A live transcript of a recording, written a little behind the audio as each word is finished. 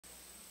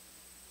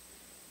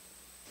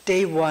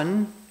Day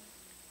 1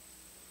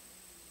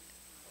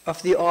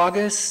 of the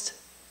August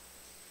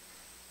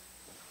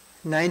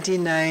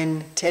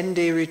 99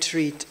 10-day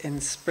retreat in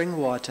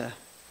Springwater.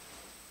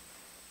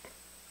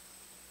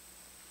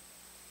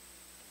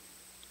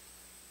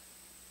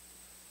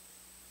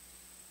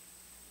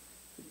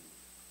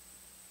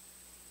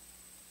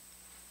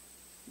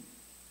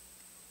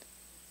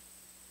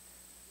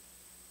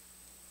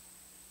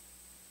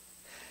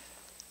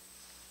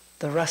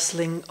 The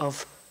rustling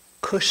of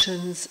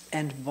cushions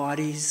and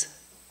bodies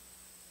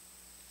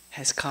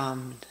has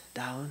calmed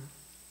down.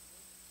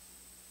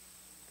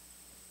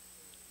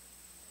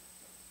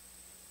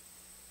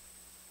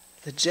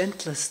 The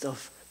gentlest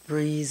of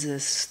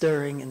breezes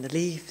stirring in the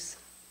leaves.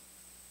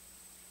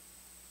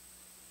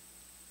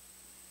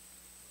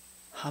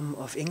 Hum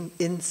of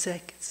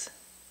insects.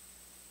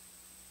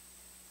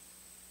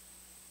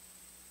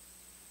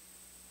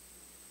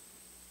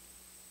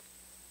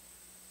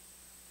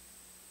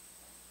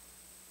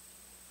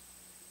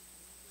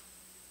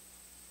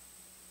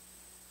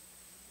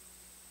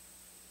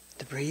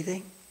 The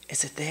breathing,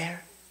 is it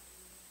there?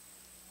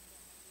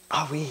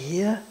 Are we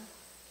here?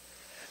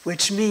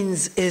 Which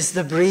means, is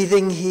the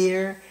breathing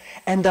here,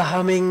 and the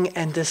humming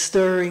and the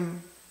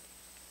stirring,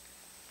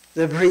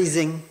 the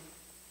breathing?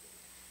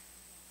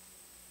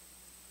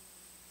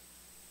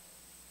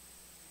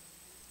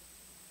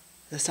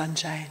 The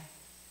sunshine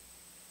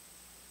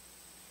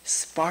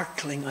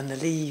sparkling on the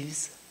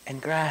leaves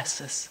and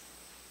grasses.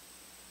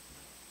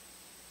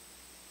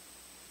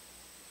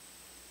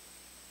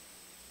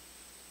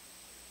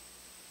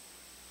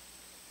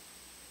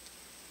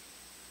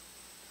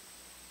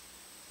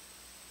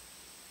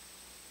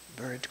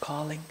 Bird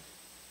calling.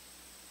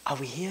 Are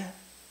we here?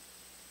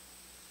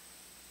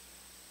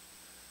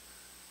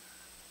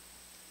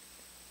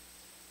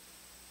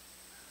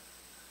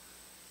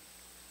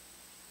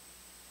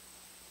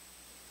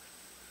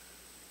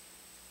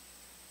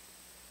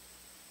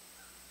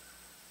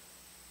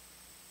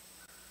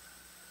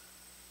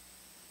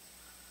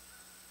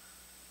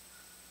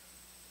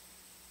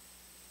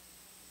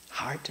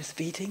 Heart is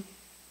beating.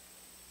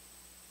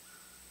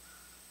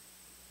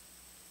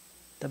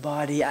 The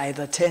body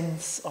either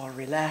tense or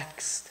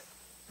relaxed.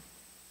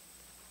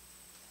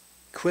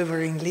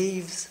 Quivering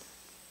leaves.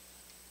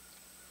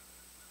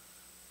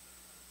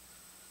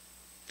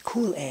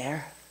 Cool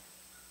air.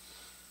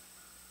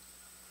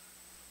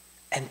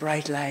 And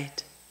bright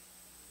light.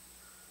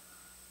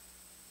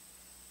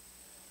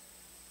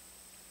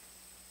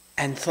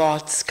 And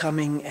thoughts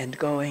coming and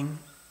going.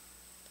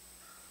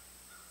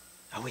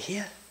 Are we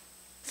here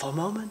for a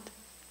moment?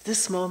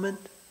 This moment?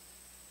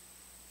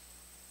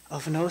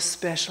 Of no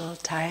special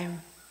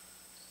time.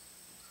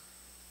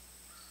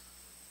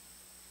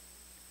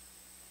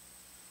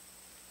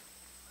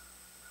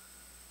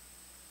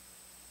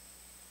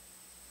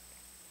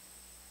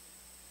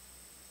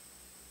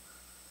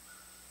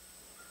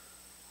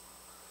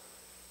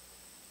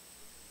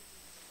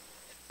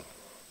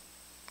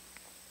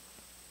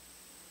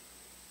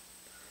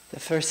 The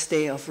first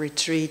day of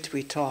retreat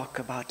we talk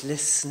about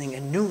listening, a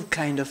new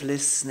kind of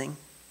listening,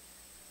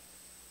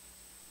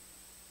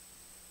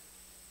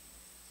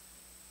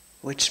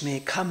 which may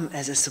come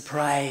as a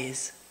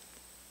surprise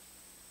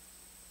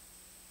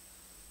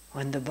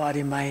when the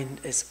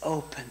body-mind is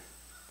open.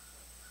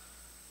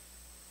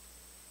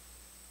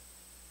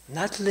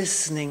 Not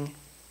listening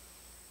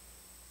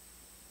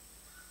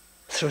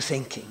through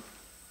thinking.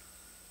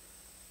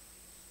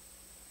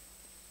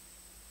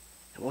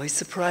 It always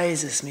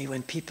surprises me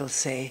when people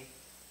say,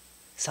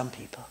 some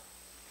people,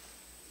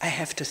 I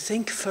have to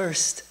think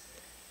first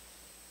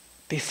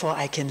before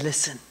I can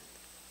listen.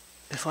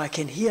 Before I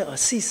can hear or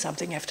see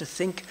something, I have to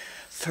think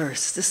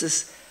first. This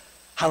is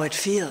how it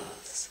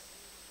feels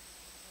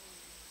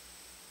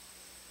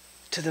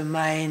to the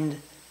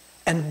mind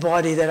and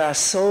body that are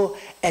so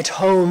at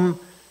home,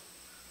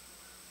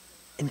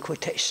 in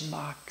quotation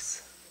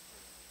marks,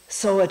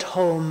 so at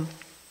home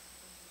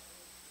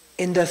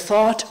in the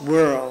thought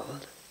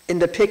world, in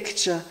the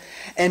picture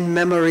and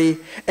memory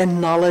and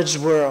knowledge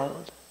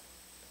world.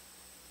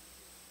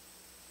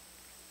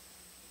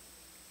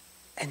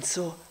 And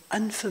so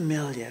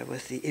unfamiliar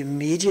with the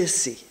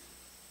immediacy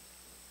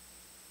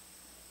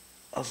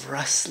of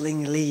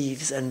rustling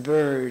leaves and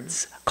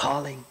birds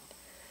calling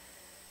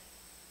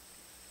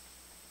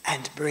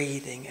and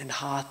breathing and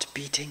heart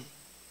beating.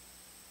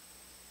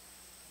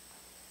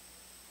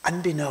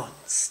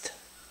 Unbeknownst,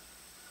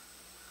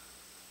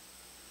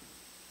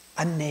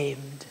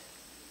 unnamed,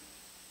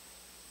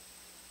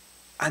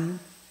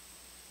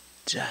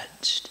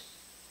 unjudged.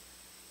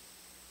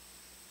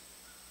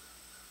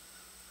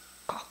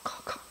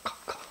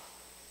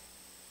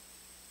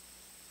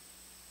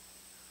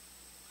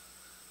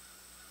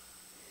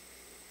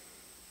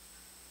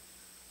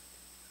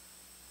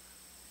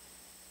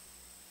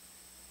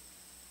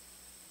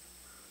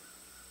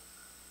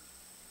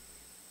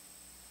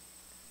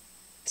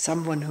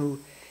 Someone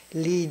who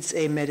leads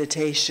a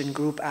meditation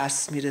group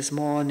asked me this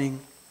morning,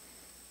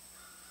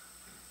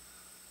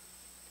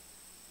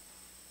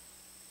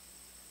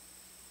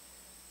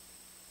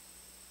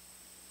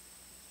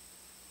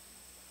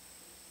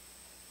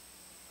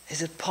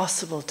 Is it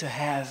possible to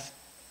have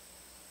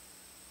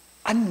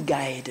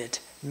unguided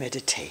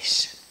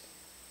meditation?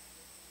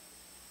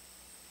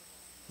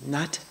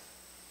 Not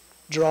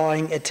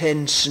drawing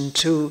attention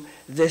to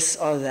this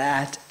or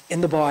that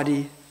in the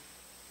body,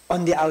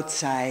 on the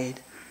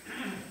outside,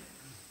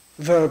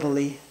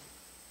 verbally,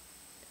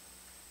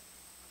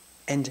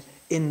 and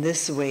in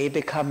this way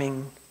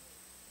becoming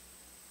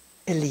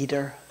a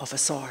leader of a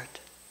sort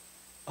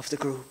of the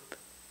group.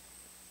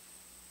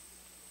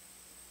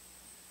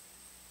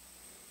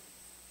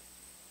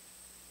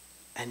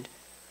 And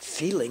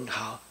feeling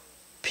how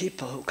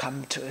people who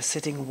come to a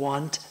sitting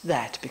want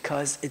that,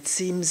 because it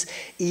seems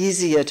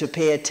easier to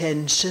pay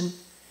attention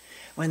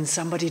when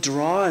somebody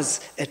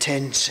draws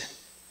attention.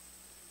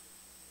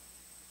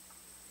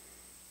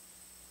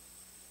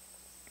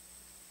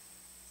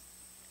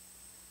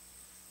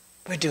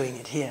 We're doing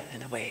it here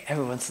in a way,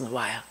 every once in a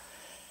while.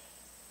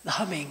 The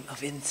humming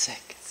of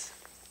insects,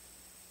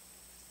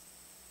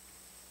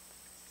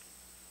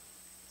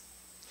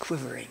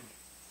 quivering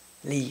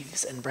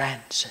leaves and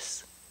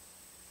branches.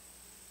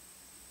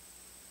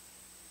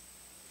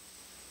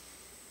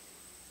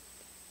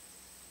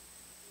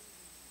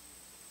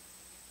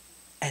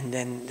 And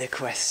then the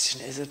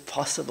question, is it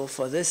possible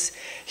for this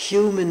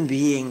human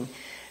being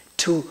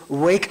to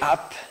wake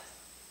up,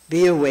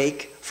 be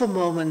awake for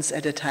moments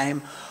at a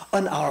time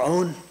on our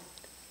own?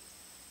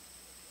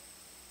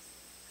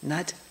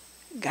 Not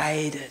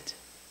guided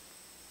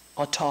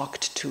or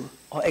talked to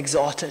or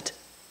exhorted,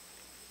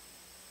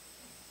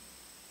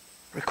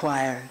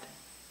 required,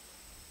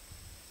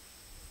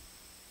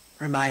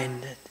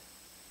 reminded,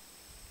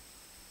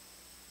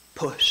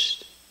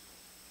 pushed,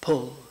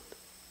 pulled.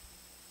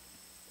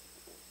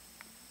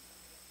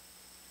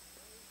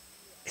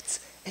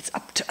 It's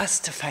up to us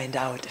to find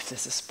out if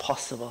this is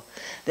possible.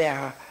 There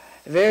are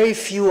very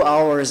few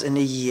hours in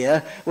a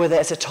year where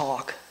there's a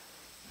talk.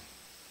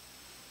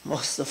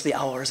 Most of the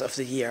hours of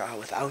the year are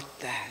without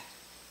that.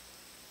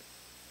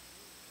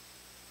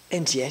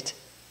 And yet,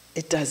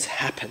 it does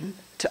happen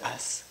to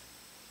us,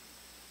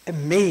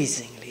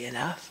 amazingly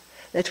enough,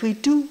 that we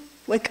do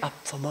wake up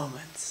for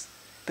moments,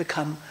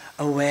 become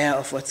aware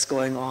of what's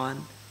going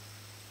on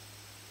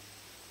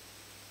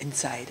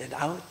inside and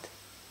out.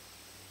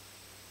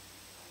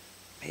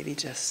 Maybe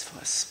just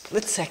for a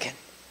split second.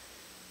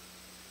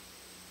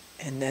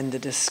 And then the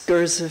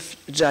discursive,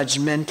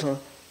 judgmental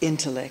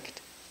intellect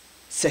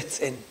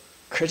sets in,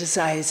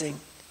 criticizing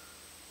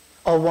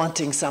or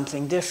wanting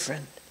something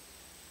different,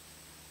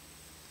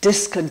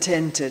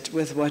 discontented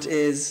with what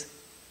is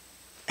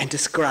and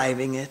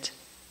describing it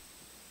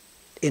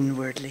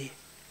inwardly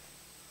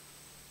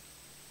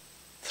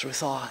through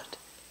thought,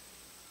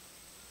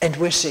 and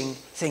wishing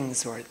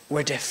things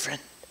were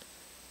different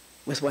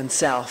with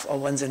oneself or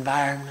one's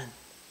environment,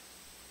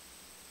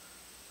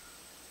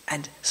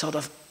 and sort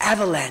of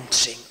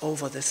avalanching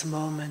over this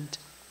moment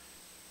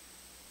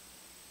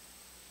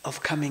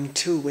of coming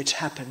to, which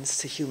happens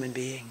to human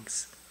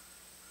beings.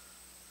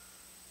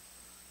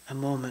 A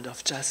moment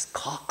of just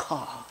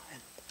caw-caw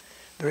and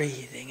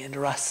breathing and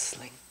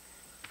rustling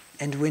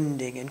and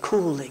winding and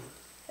cooling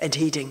and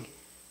heating.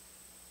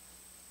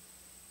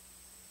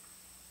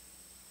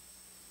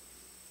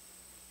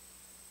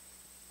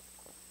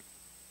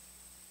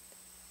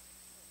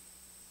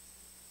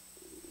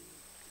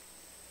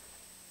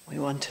 We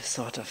want to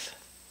sort of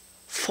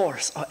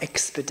force or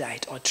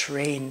expedite or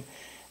train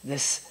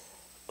this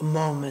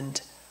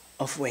moment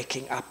of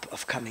waking up,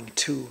 of coming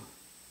to,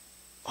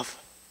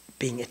 of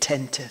being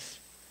attentive.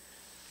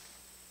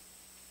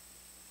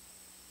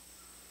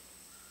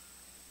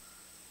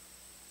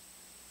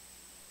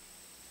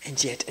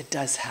 And yet it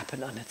does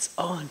happen on its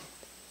own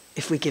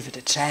if we give it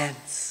a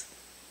chance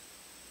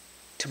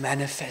to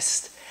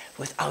manifest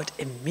without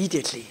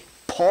immediately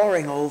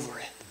pouring over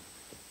it.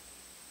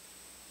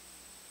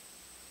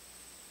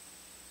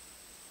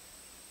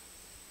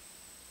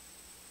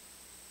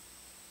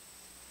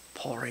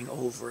 Pouring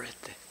over it,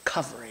 the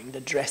covering, the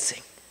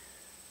dressing,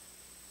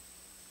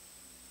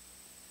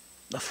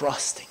 the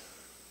frosting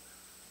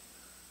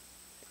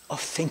of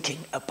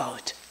thinking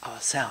about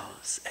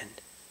ourselves and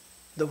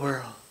the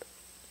world,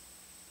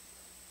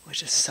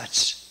 which is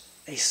such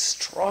a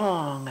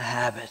strong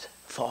habit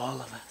for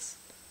all of us,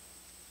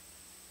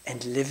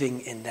 and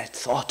living in that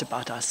thought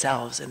about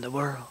ourselves and the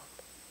world,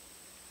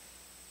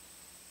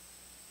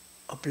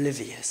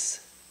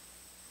 oblivious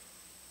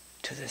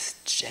to this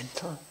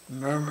gentle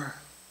murmur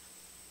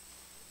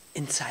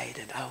inside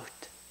and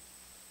out,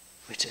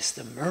 which is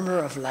the murmur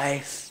of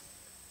life,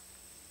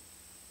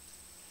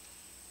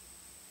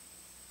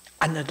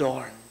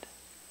 unadorned,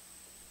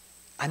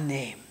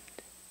 unnamed.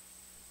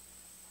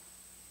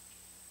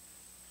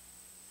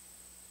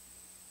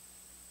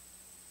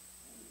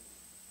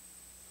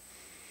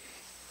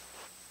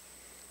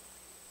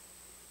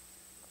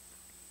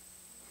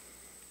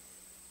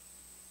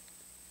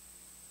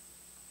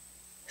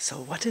 So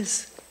what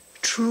is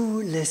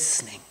true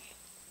listening?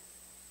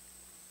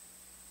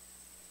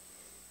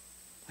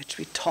 Which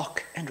we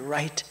talk and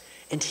write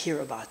and hear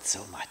about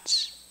so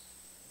much.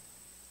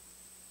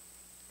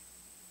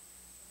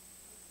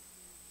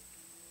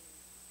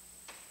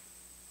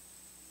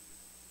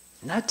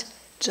 Not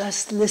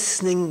just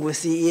listening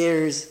with the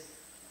ears,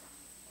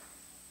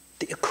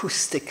 the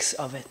acoustics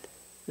of it,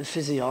 the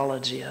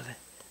physiology of it.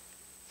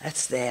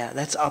 That's there,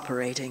 that's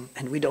operating,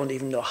 and we don't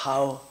even know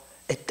how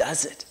it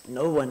does it.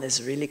 No one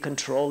is really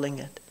controlling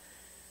it.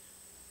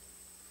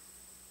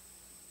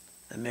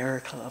 The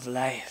miracle of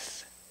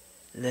life,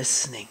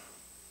 listening,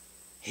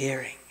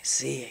 hearing,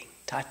 seeing,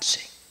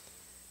 touching,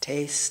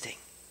 tasting,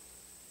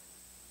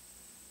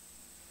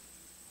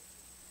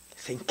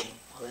 thinking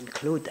will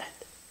include that.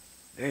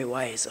 Very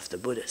wise of the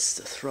Buddhists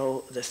to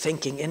throw the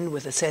thinking in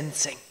with the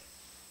sensing.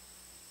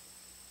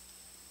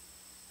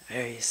 A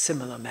very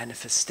similar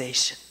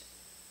manifestation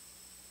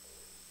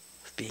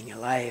of being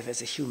alive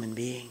as a human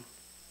being.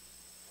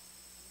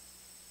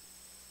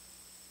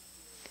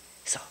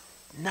 So,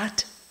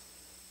 not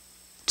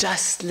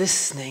just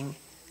listening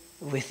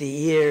with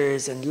the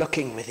ears and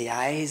looking with the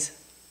eyes.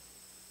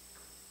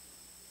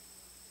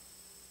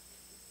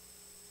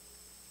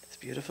 It's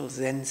beautiful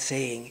Zen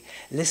saying,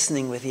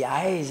 listening with the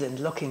eyes and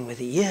looking with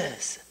the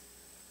ears.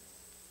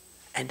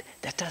 And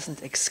that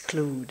doesn't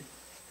exclude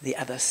the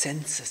other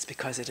senses,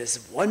 because it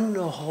is one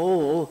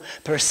whole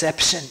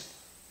perception,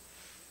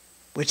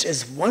 which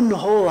is one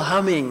whole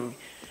humming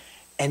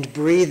and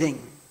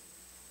breathing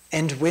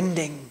and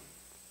winding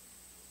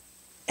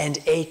and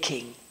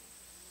aching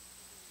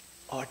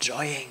or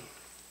joying.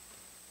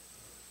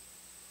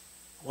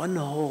 One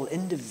whole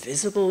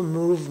indivisible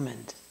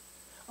movement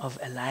of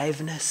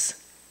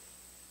aliveness,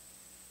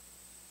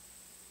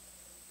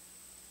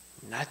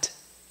 not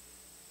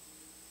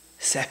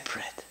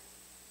separate,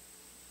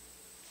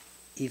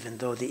 even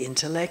though the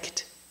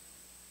intellect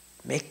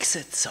makes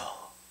it so,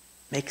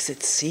 makes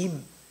it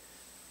seem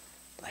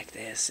like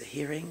there's the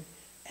hearing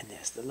and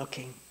there's the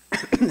looking,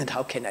 and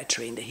how can I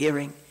train the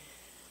hearing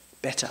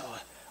better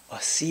or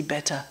see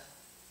better,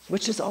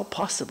 which is all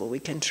possible. We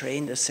can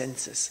train the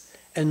senses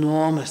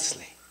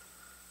enormously.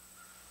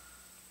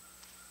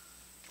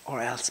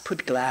 Or else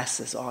put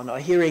glasses on or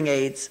hearing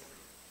aids.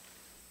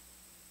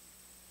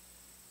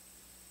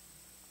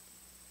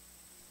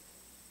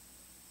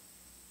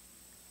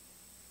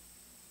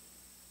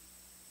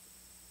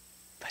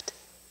 But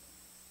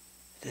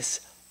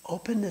this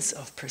openness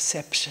of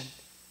perception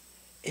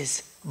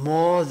is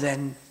more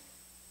than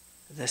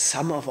the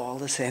sum of all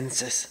the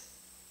senses.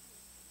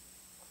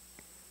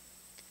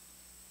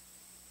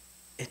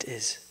 It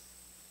is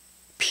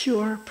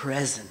pure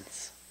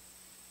presence.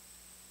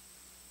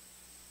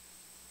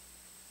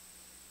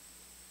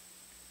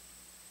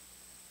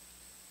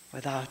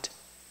 Without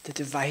the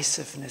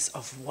divisiveness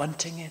of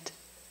wanting it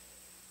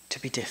to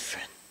be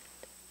different.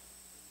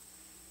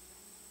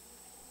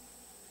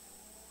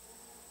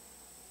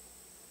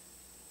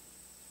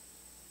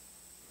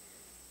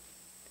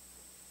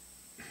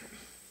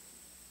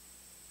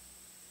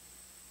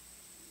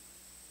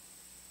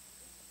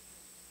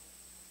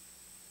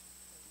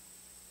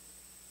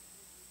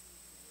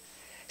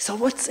 So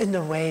what's in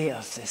the way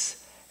of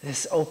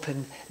this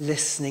open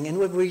listening? And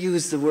when we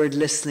use the word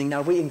listening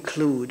now, we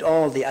include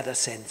all the other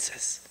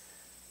senses.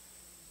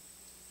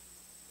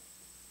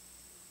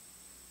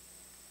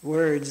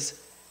 Words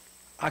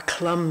are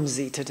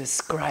clumsy to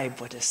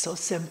describe what is so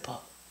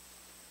simple.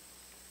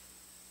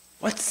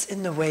 What's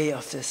in the way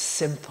of this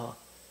simple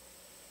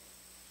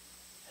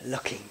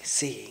looking,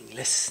 seeing,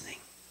 listening,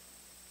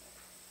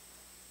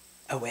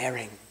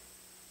 awareing?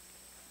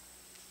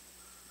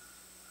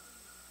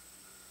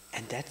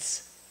 And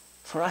that's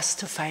for us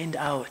to find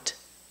out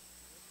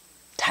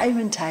time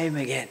and time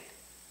again.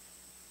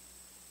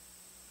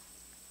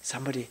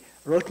 Somebody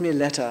wrote me a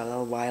letter a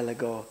little while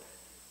ago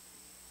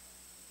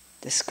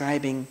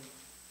describing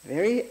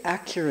very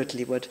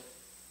accurately what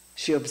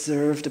she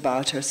observed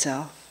about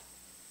herself.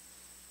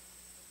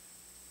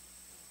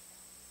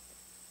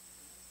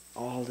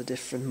 All the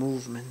different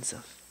movements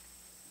of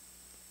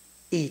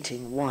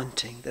eating,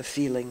 wanting, the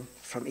feeling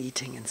from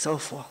eating and so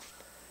forth.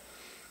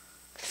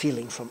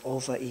 Feeling from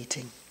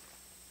overeating.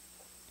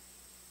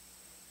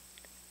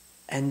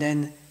 And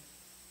then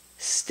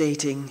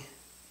stating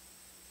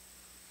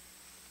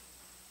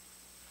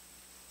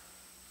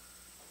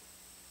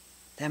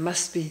there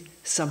must be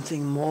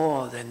something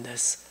more than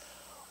this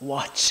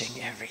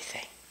watching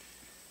everything.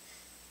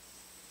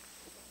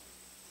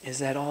 Is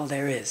that all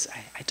there is?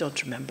 I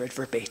don't remember it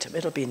verbatim.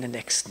 It'll be in the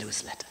next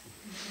newsletter.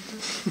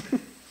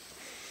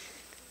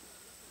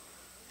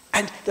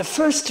 And the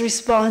first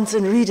response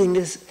in reading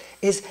this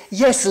is,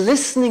 yes,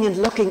 listening and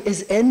looking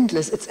is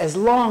endless. It's as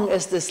long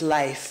as this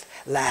life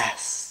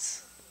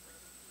lasts.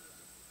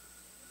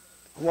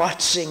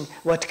 Watching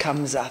what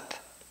comes up.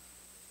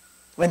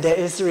 When there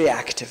is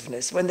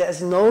reactiveness, when there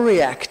is no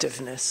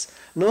reactiveness,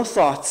 no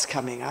thoughts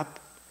coming up,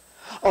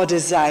 or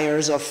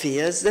desires or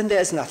fears, then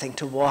there's nothing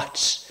to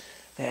watch.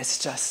 There's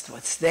just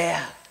what's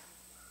there,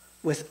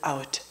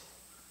 without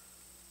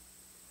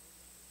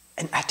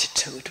an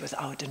attitude,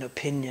 without an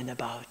opinion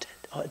about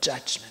it, or a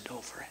judgment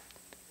over it.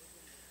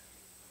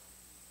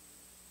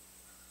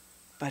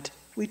 But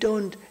we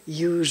don't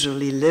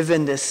usually live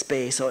in this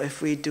space, or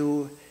if we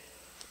do,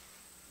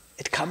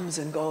 it comes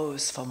and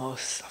goes for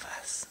most of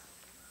us.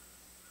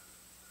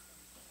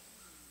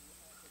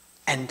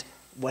 And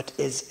what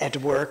is at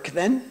work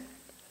then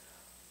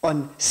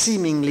on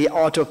seemingly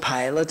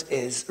autopilot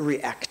is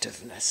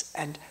reactiveness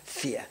and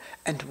fear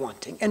and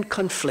wanting and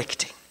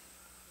conflicting,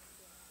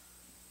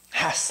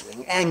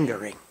 hassling,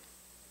 angering,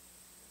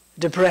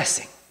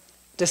 depressing,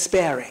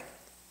 despairing,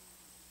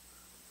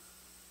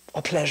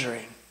 or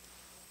pleasuring.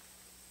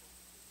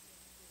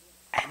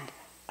 And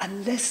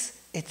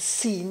unless it's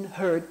seen,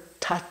 heard,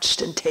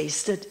 touched, and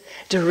tasted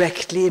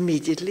directly,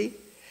 immediately,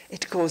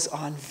 it goes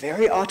on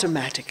very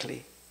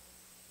automatically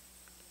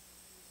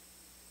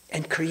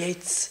and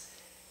creates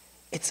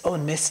its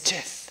own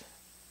mischief.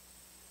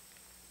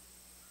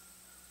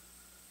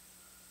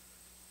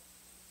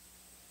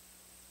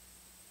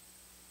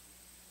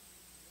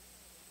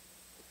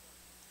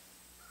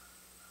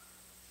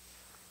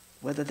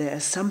 Whether there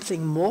is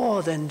something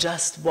more than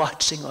just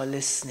watching or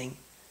listening,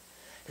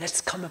 let's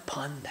come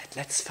upon that.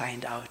 Let's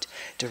find out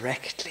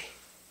directly.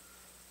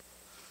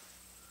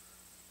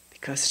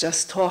 Because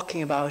just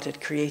talking about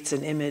it creates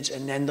an image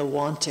and then the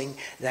wanting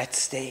that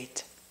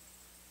state,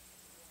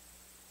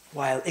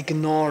 while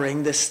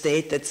ignoring the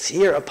state that's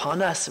here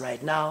upon us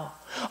right now,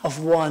 of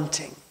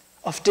wanting,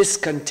 of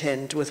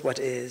discontent with what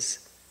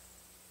is,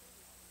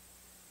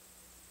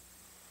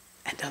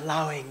 and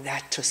allowing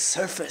that to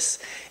surface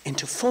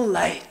into full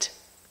light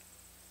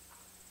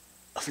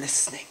of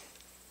listening,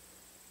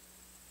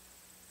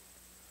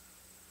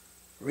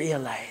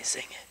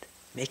 realizing it,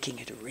 making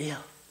it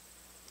real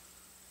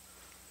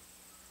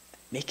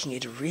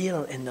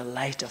in the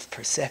light of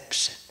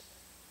perception.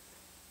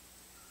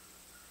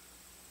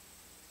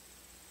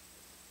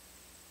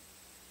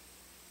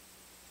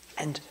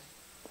 And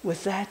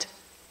with that,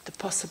 the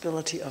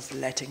possibility of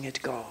letting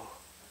it go.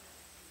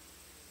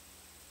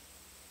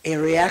 A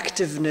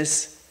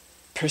reactiveness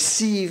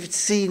perceived,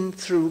 seen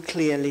through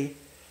clearly,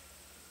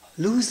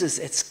 loses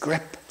its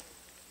grip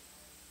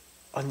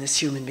on this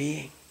human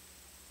being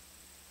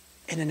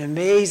in an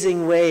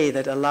amazing way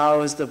that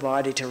allows the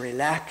body to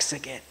relax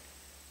again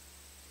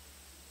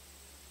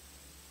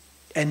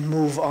and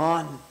move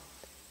on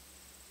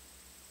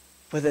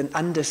with an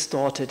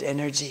undistorted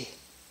energy,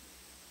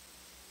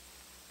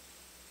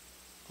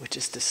 which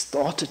is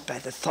distorted by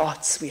the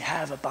thoughts we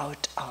have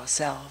about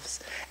ourselves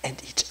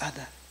and each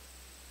other.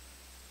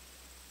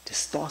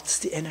 Distorts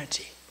the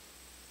energy.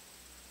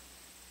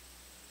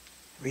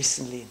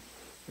 Recently,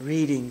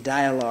 reading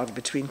dialogue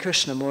between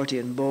Krishnamurti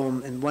and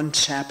Bohm in one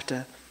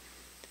chapter,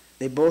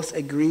 they both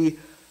agree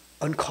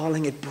on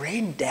calling it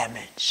brain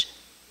damage.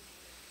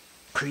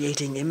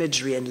 Creating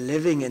imagery and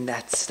living in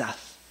that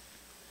stuff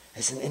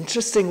is an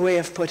interesting way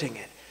of putting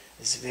it.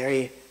 It's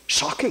very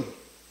shocking,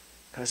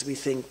 because we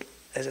think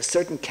there's a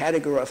certain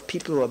category of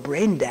people who are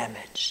brain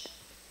damaged.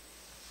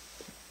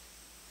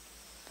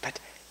 But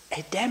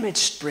a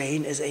damaged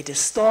brain is a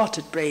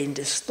distorted brain,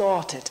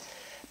 distorted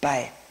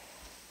by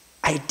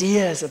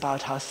ideas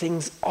about how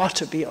things ought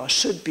to be or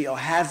should be or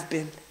have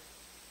been,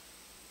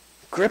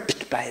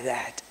 gripped by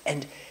that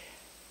and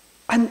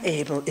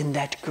unable in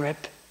that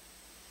grip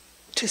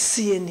to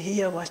see and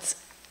hear what's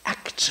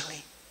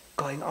actually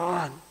going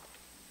on.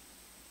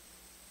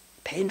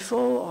 Painful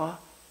or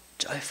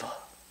joyful.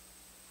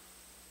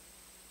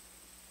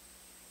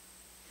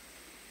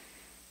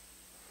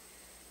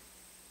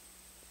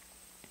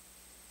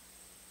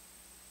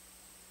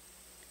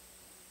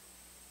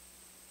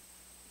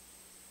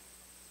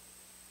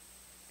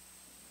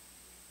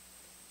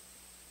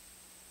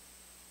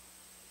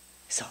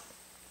 So,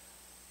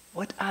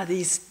 what are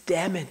these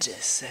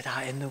damages that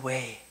are in the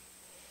way?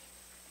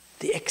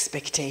 The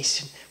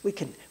expectation. We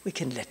can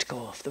let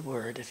go of the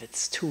word if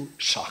it's too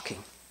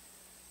shocking.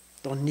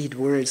 Don't need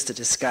words to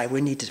describe.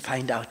 We need to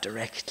find out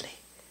directly.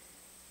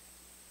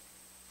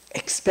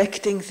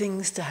 Expecting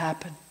things to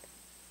happen.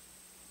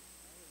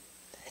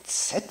 It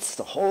sets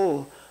the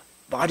whole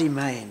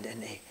body-mind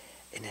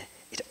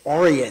it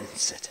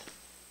orients it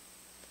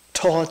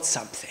towards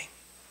something.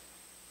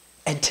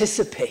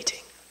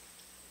 Anticipating.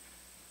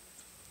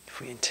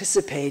 If we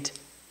anticipate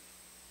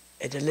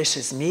a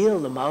delicious meal,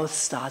 the mouth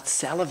starts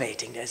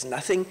salivating. There's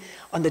nothing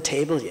on the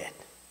table yet,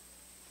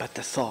 but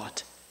the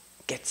thought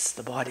gets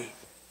the body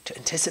to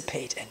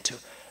anticipate and to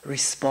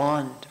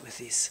respond with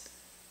these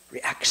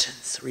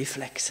reactions,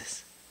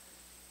 reflexes.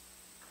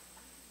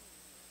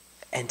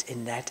 And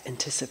in that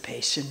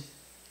anticipation,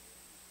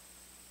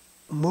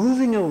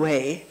 moving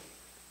away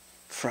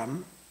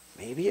from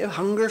maybe a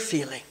hunger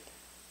feeling.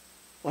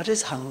 What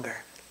is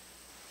hunger?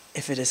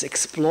 If it is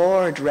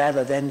explored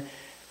rather than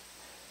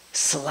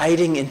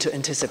sliding into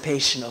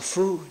anticipation of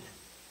food.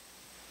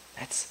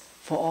 That's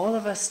for all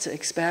of us to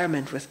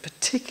experiment with,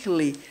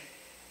 particularly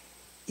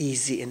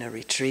easy in a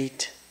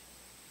retreat.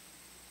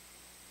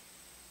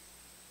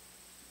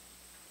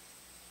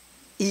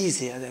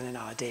 Easier than in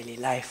our daily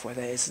life where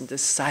there isn't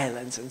this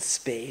silence and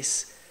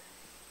space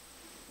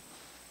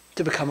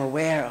to become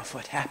aware of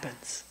what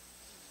happens.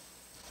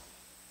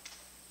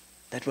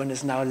 That one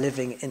is now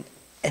living in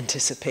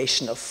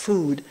anticipation of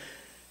food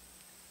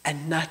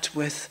and not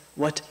with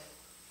what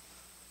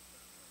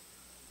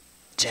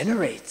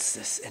generates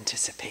this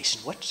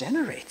anticipation? What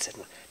generates it?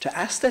 To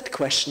ask that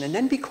question and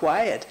then be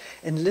quiet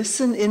and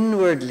listen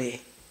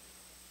inwardly.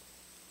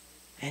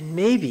 And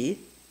maybe,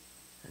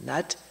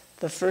 not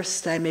the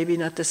first time, maybe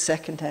not the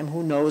second time,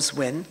 who knows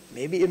when,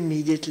 maybe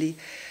immediately,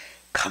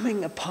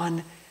 coming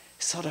upon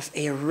sort of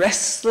a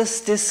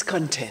restless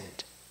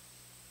discontent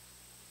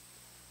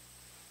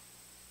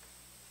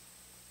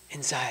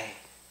inside.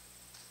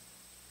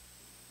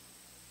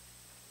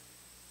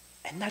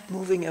 And not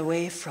moving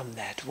away from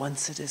that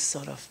once it is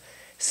sort of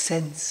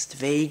sensed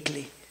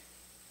vaguely.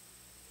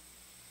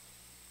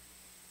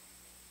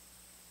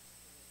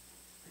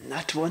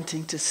 Not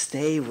wanting to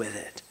stay with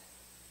it.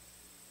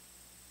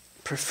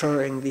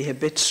 Preferring the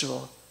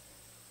habitual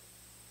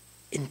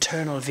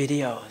internal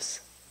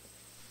videos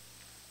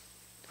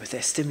with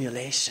their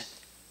stimulation.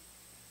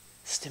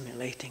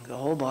 Stimulating the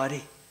whole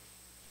body.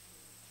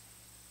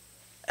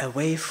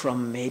 Away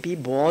from maybe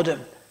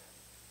boredom.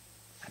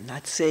 I'm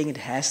not saying it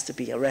has to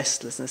be a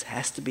restlessness,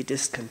 has to be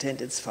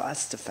discontent. It's for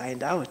us to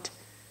find out.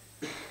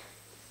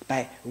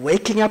 By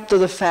waking up to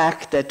the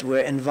fact that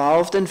we're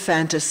involved in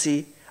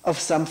fantasy of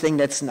something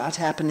that's not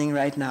happening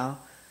right now.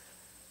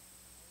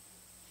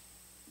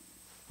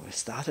 We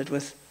started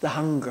with the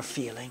hunger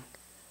feeling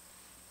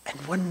and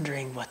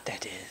wondering what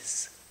that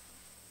is.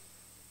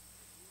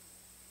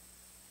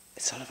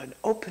 It's sort of an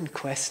open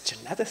question,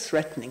 not a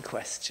threatening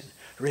question.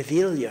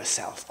 Reveal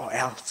yourself or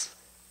else.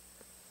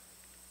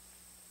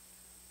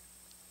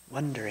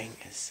 Wondering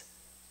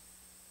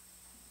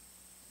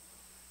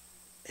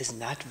is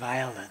not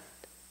violent,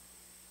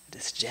 it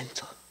is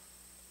gentle.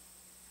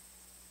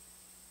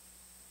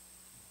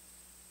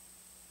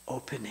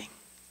 Opening,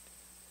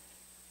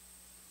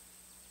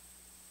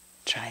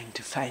 trying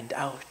to find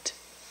out.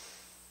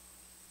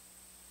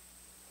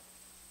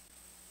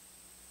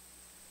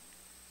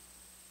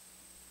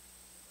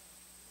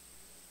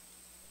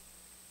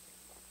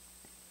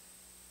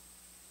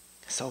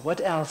 So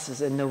what else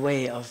is in the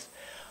way of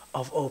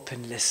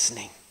open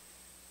listening?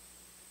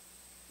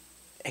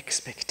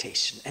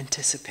 Expectation,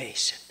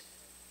 anticipation.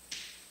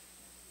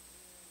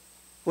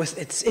 With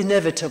its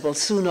inevitable,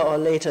 sooner or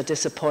later,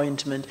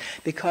 disappointment,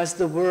 because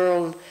the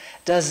world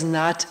does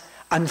not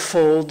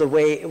unfold the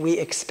way we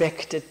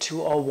expect it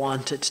to or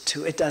want it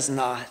to. It does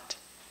not.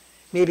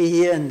 Maybe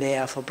here and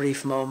there for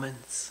brief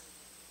moments.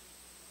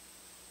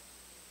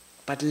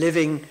 But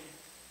living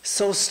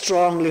so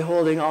strongly,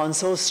 holding on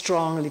so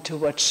strongly to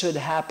what should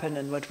happen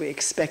and what we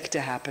expect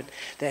to happen,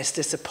 there's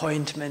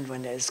disappointment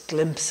when there's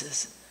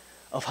glimpses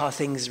of how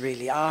things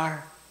really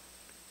are.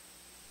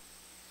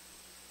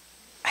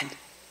 And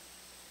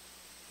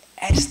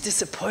as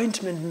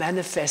disappointment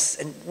manifests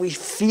and we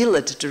feel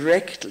it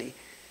directly,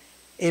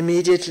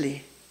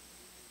 immediately,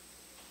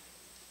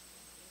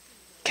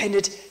 can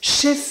it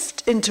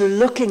shift into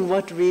looking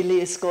what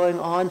really is going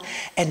on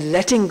and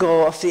letting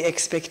go of the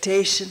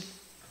expectation?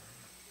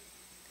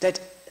 That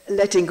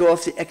letting go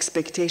of the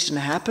expectation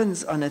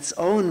happens on its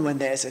own when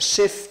there's a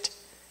shift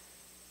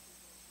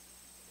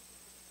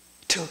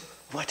to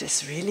what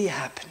is really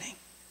happening.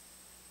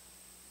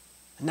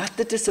 Not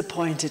the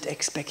disappointed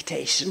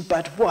expectation,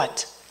 but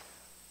what?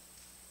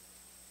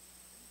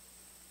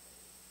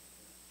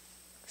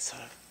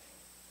 Sort of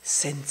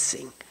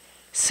sensing,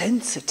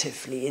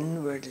 sensitively,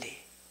 inwardly,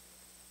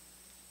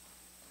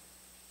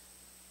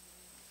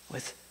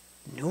 with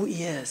new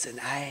ears and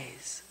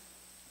eyes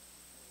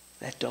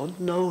that don't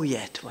know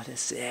yet what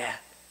is there.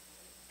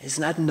 It's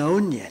not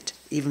known yet,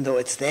 even though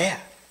it's there.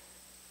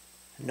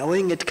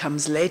 Knowing it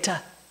comes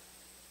later.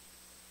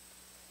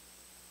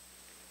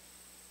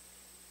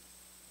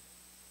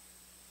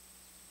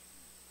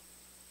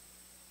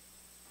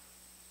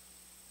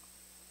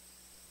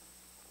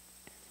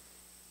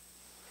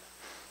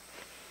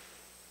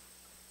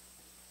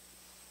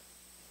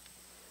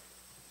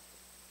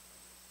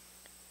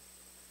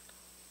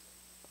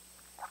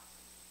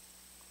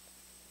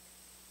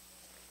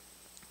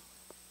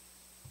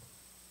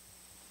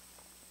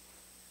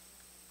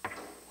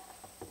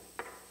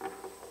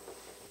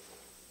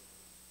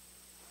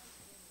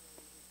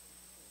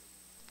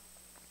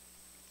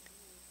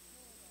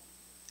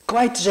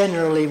 Quite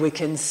generally, we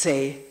can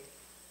say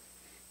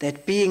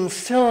that being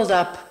filled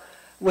up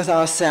with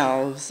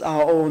ourselves,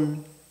 our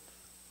own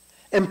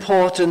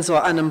importance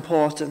or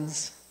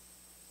unimportance,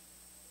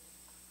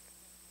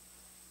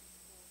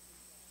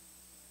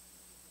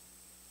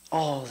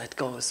 all that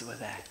goes with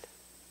that,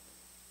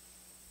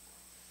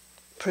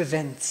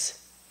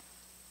 prevents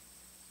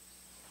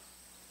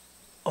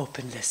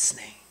open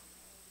listening.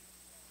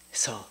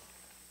 So,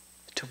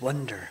 to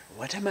wonder,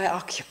 what am I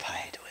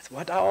occupied with?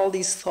 What are all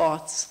these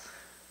thoughts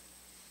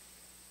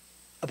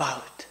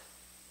about?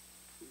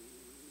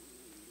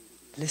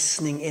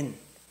 Listening in,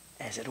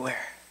 as it were.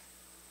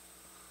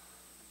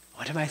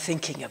 What am I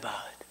thinking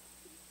about?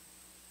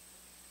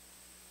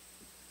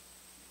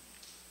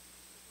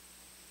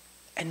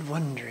 And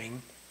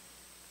wondering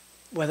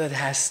whether it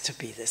has to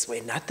be this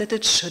way. Not that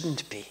it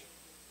shouldn't be,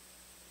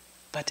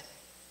 but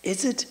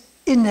is it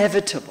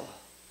inevitable,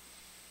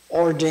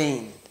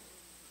 ordained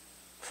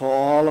for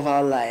all of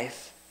our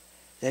life,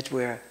 that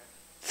we're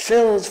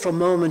filled from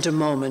moment to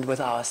moment with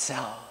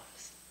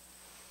ourselves,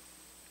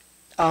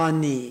 our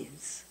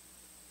needs,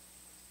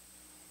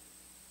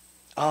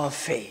 our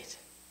fate,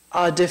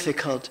 our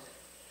difficult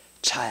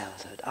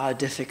childhood, our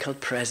difficult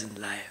present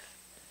life,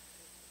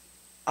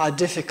 our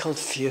difficult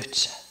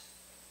future,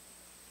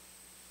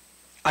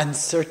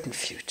 uncertain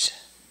future.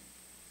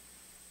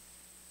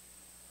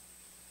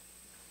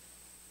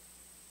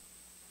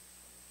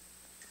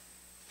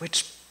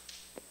 Which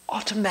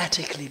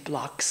automatically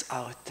blocks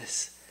out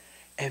this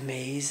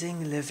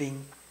amazing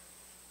living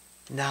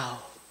now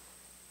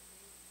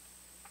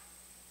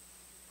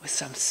with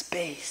some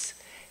space,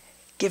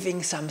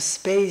 giving some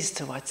space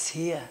to what's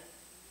here,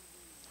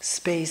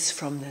 space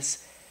from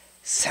this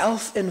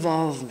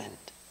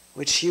self-involvement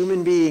which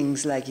human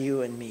beings like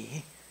you and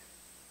me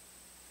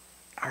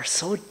are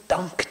so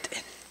dunked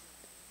in,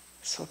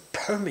 so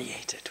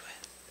permeated with.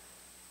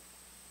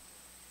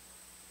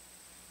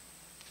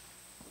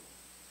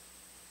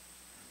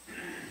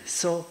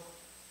 So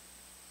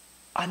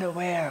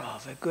unaware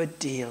of a good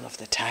deal of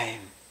the time.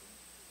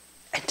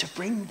 And to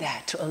bring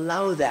that, to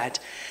allow that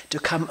to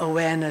come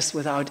awareness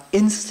without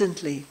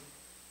instantly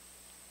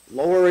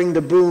lowering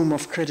the boom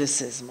of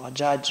criticism or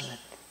judgment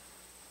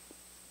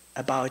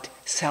about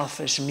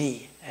selfish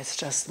me as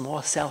just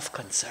more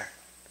self-concern.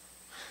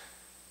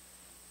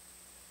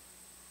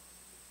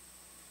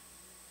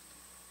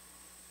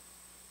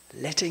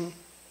 Letting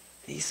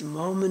these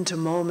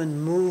moment-to-moment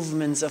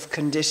movements of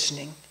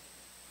conditioning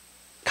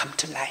come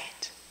to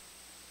light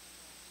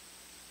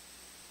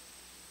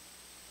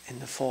in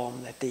the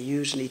form that they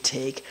usually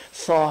take,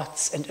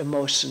 thoughts and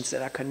emotions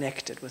that are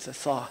connected with the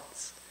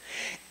thoughts,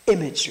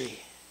 imagery,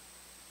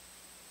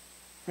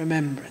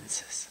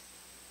 remembrances,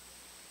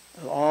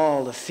 of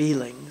all the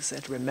feelings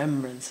that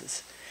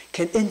remembrances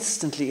can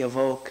instantly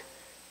evoke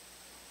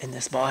in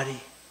this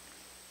body.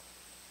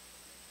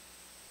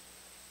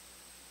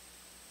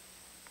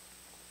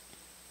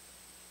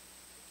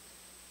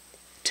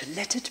 To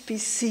let it be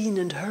seen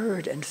and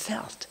heard and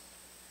felt.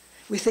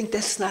 We think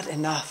that's not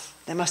enough.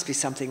 There must be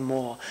something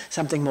more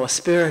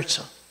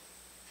spiritual,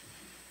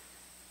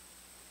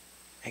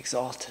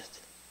 exalted.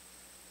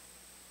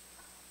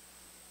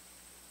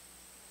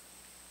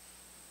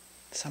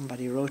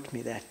 Somebody wrote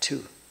me that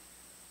too.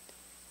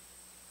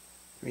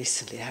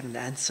 Recently, I haven't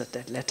answered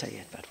that letter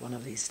yet, but one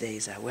of these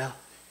days I will.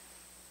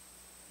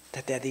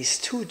 That there are these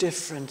two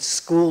different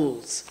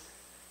schools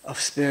of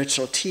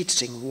spiritual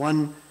teaching.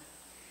 One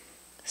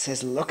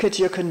says, look at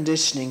your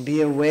conditioning,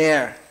 be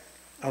aware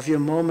of your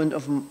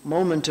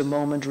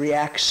moment-to-moment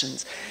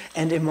reactions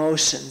and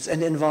emotions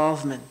and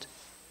involvement.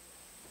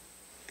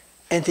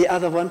 And the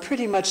other one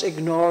pretty much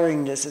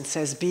ignoring this and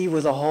says, be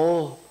with the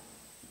whole.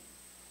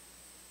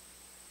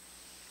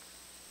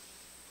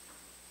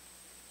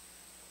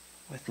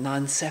 With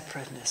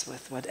non-separateness,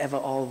 with whatever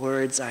all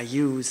words are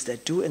used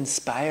that do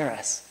inspire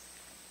us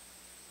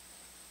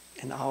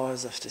in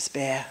hours of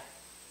despair.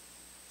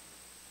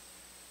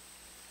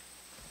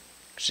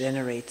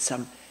 Generate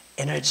some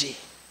energy.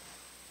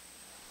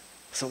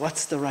 So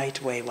what's the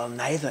right way? Well,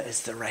 neither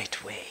is the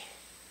right way.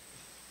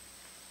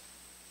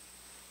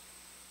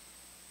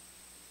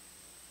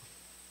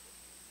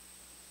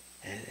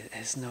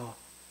 There's no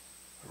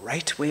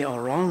right way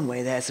or wrong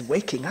way. There's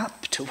waking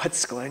up to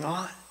what's going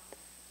on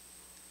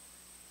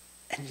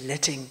and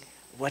letting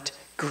what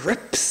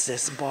grips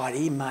this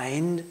body,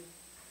 mind,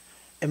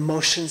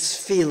 emotions,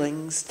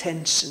 feelings,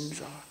 tensions,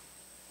 or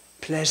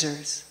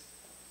pleasures,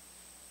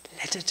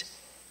 let it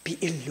be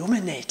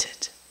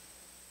illuminated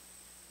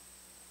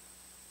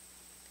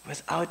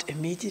without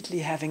immediately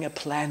having a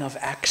plan of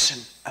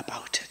action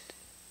about it.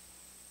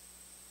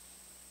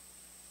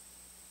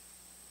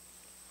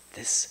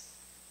 This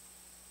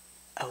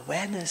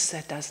awareness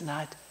that does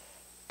not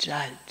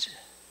judge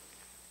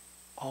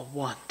or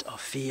want or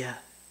fear,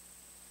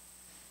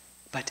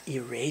 but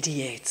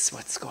irradiates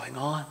what's going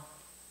on.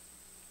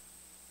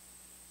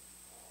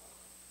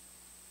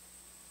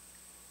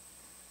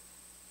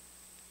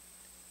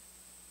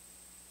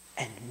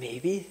 And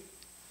maybe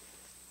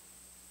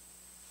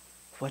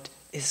what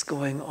is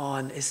going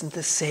on isn't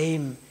the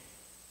same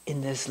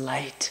in this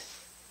light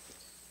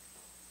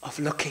of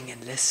looking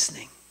and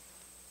listening.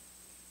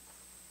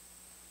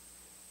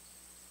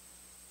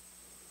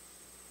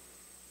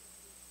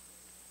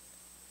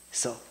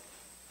 So,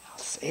 I'll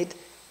say it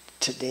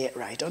today,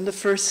 right on the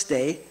first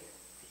day.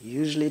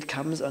 Usually it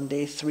comes on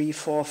day 3,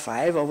 4,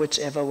 5, or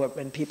whichever,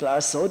 when people are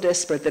so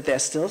desperate that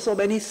there's still so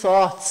many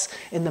thoughts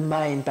in the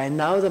mind. By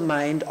now the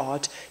mind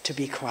ought to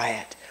be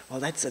quiet. Well,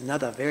 that's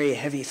another very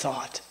heavy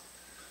thought.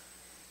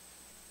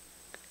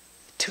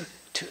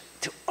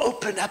 To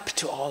open up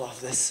to all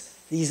of this,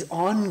 these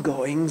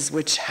ongoings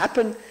which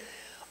happen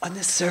on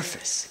the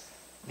surface.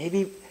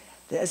 Maybe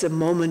there's a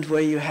moment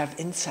where you have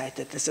insight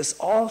that this is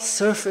all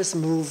surface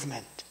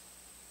movement.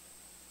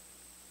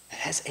 It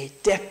has a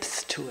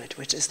depth to it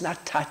which is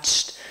not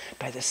touched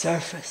by the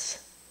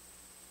surface.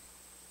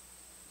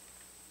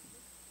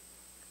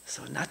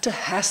 So not to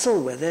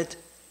hassle with it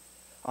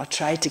or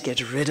try to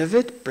get rid of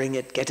it,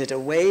 get it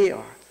away,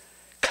 or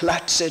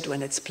clutch it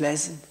when it's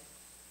pleasant.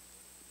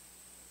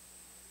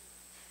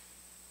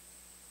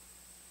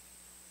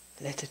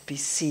 Let it be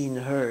seen,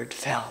 heard,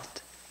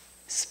 felt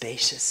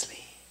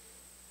spaciously,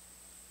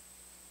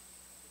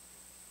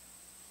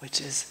 which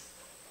is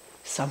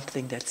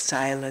something that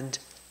silent,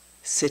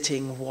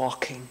 sitting,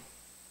 walking,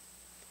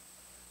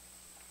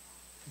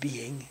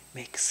 being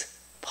makes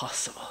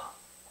possible,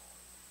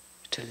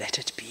 to let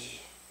it be.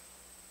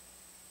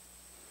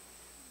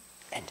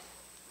 And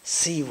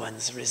see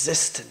one's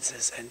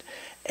resistances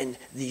and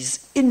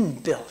these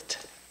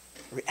inbuilt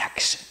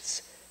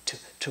reactions,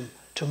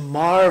 to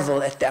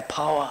marvel at their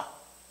power.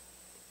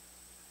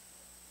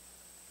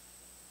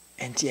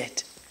 And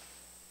yet,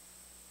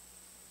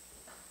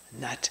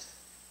 not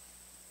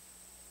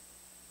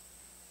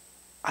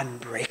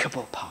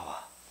unbreakable power.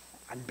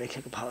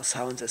 Unbreakable power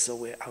sounds as though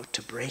we're out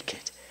to break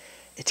it.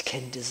 It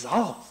can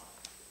dissolve.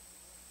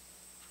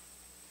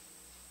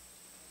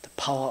 The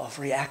power of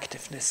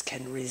reactiveness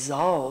can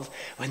resolve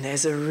when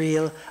there's a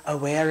real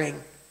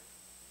awareing.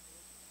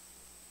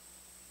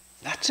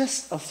 Not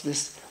just of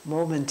this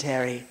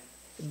momentary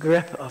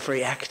grip of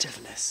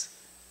reactiveness.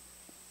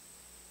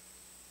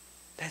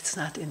 That's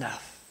not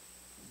enough.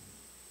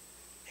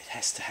 It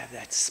has to have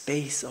that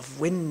space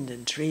of wind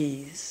and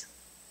trees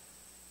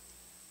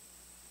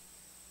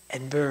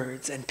and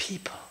birds and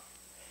people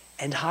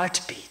and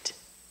heartbeat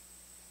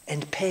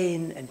and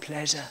pain and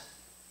pleasure,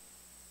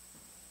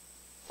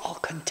 all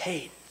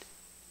contained,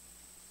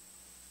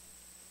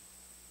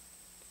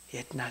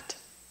 yet not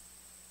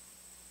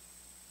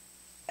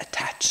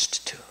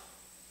attached to.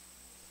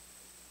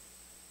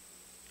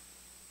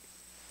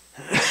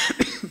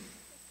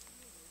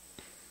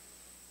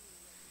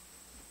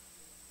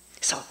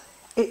 So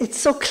it's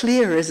so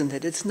clear, isn't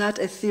it? It's not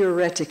a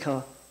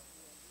theoretical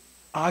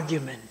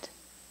argument.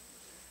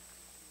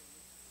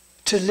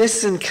 To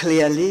listen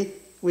clearly,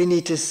 we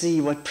need to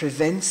see what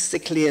prevents the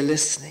clear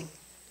listening.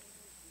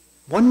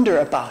 Wonder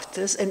about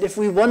this, and if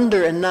we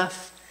wonder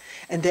enough,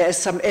 and there is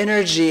some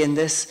energy in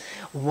this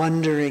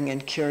wondering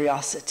and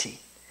curiosity,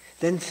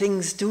 then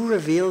things do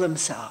reveal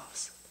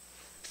themselves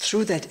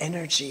through that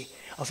energy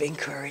of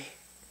inquiry.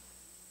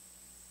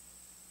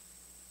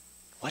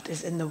 What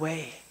is in the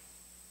way?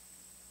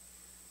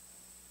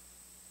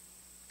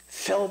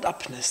 Filled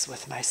upness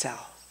with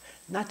myself.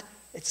 Not,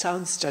 it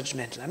sounds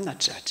judgmental, I'm not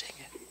judging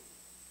it.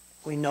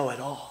 We know it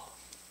all.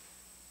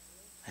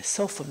 It's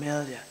so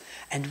familiar.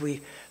 And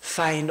we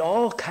find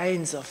all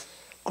kinds of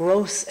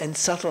gross and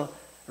subtle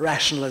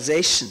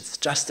rationalizations,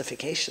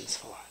 justifications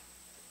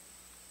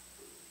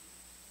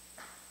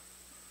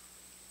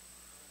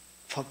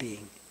for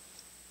being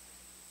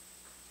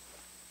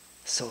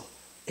so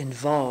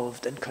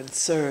involved and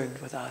concerned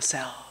with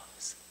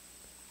ourselves.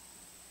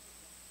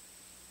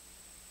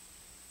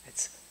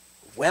 It's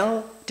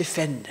well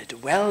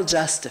defended, well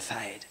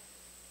justified,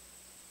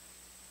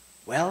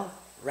 well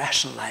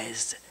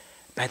rationalized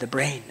by the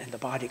brain, and the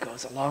body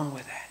goes along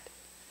with that.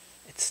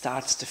 It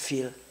starts to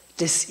feel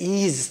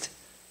diseased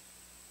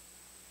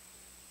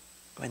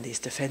when these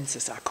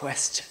defenses are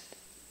questioned.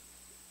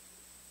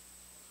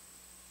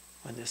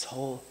 When this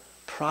whole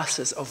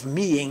process of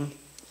meing,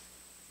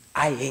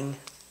 eyeing,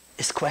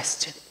 is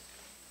questioned.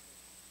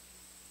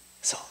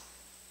 So,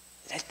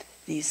 let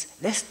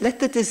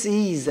the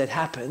disease that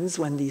happens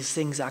when these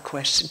things are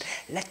questioned,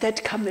 let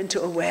that come into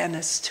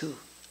awareness too.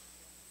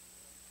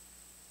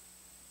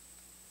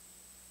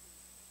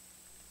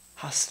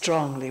 How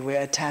strongly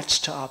we're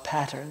attached to our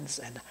patterns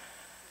and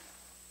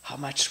how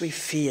much we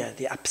fear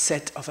the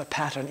upset of a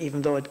pattern,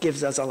 even though it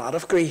gives us a lot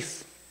of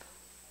grief.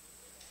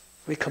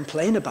 We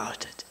complain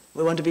about it.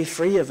 We want to be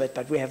free of it,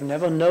 but we have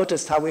never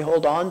noticed how we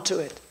hold on to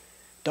it.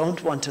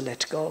 Don't want to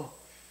let go.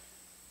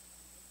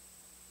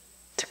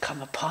 To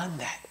come upon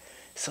that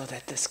so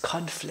that this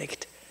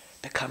conflict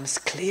becomes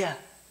clear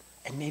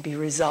and maybe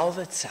resolve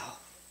itself.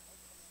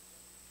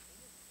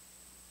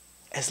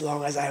 As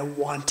long as I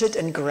want it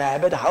and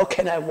grab it, how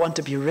can I want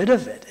to be rid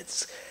of it?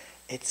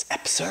 It's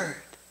absurd.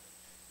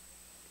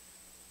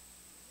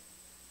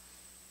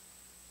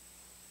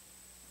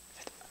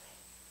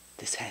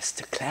 This has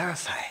to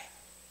clarify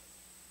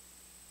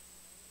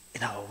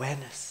in our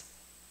awareness.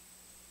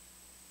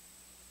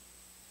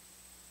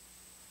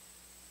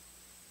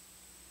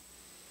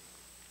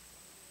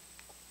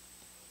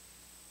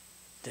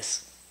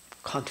 This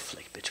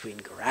conflict between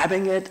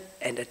grabbing it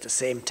and at the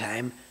same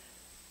time,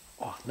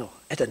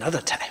 at another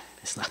time,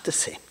 it's not the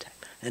same time,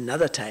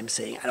 another time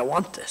saying, I don't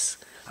want this.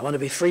 I want to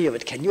be free of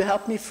it. Can you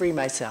help me free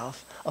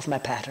myself of my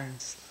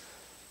patterns?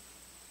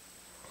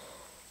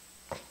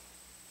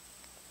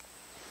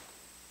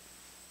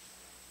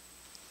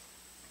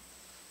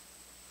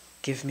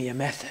 Give me a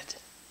method.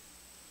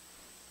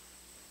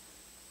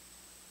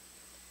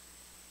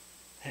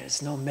 There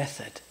is no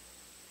method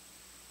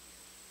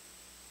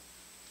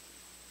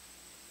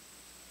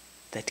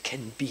that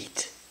can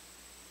beat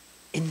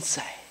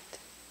insight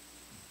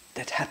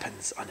that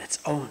happens on its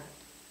own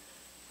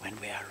when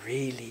we are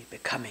really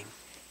becoming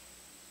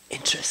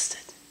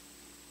interested.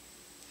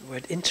 The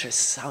word interest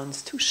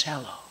sounds too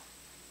shallow.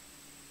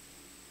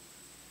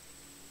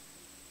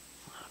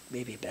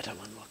 Maybe a better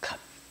one will come.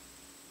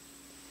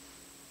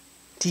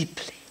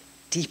 Deeply,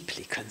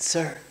 deeply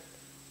concerned.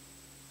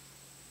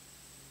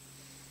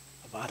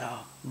 about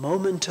our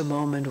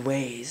moment-to-moment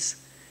ways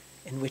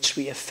in which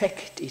we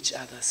affect each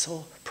other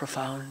so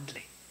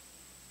profoundly.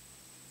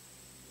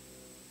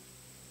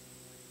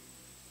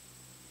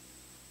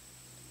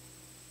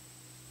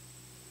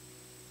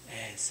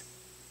 As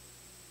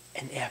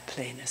an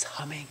airplane is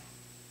humming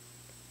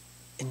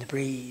in the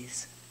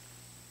breeze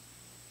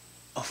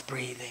of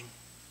breathing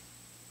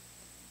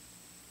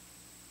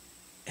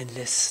and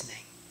listening.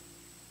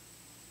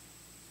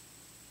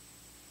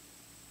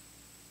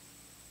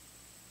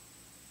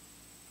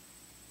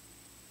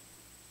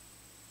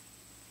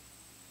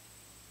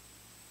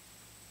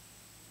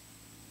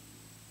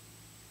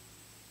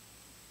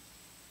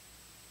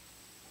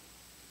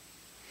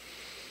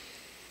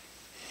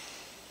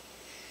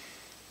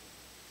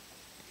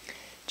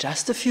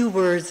 Just a few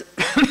words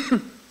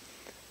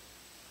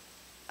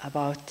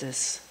about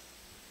this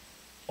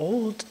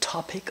old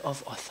topic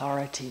of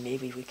authority.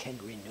 Maybe we can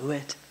renew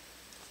it.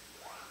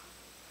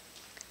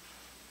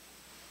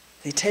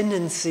 The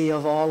tendency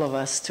of all of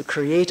us to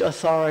create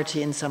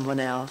authority in someone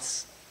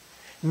else,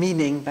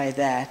 meaning by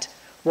that,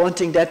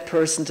 wanting that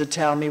person to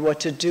tell me what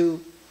to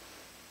do.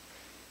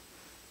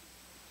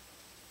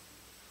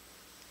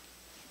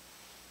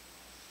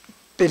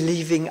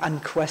 Believing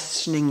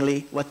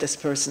unquestioningly what this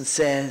person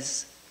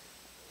says,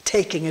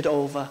 taking it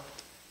over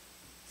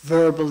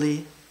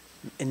verbally,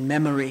 in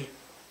memory.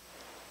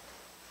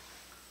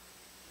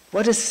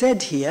 What is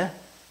said here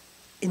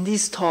in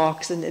these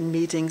talks and in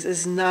meetings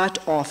is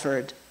not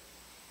offered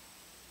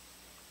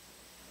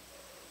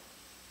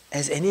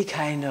as any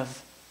kind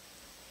of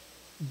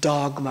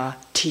dogma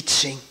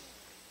teaching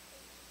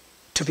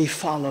to be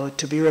followed,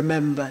 to be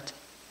remembered.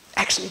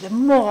 Actually, the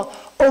more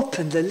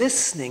open the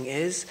listening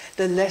is,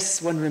 the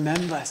less one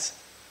remembers.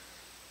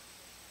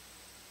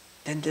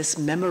 Then this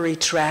memory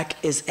track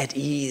is at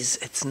ease.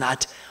 It's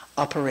not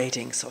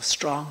operating so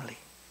strongly.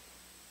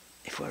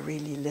 If we're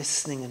really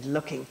listening and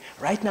looking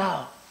right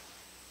now.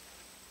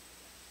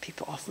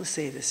 People often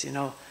say this,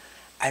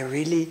 I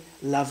really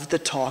loved the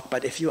talk,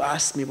 but if you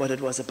asked me what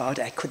it was about,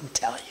 I couldn't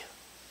tell you.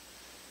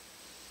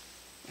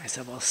 I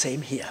said, well,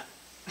 same here.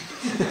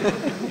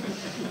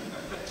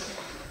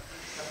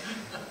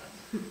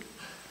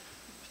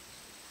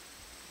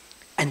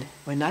 And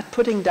we're not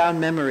putting down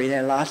memory.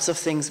 There are lots of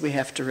things we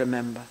have to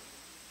remember.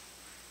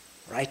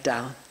 Write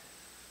down.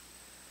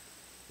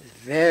 It's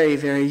a very,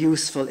 very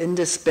useful,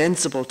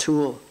 indispensable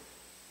tool.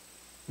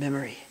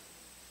 Memory.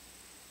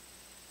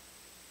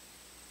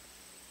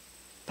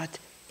 But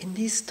in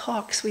these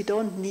talks, we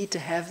don't need to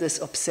have this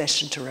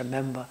obsession to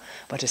remember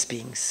what is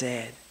being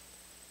said.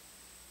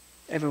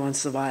 Every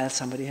once in a while,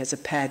 somebody has a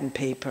pad and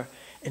paper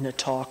in a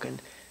talk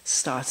and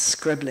starts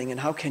scribbling, and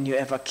how can you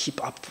ever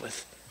keep up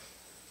with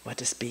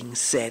what is being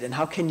said? And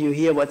how can you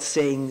hear what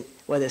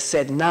is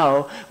said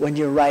now when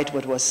you write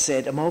what was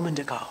said a moment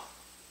ago?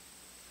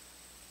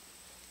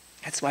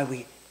 That's why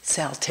we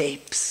sell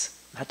tapes,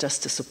 not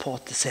just to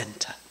support the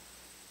center.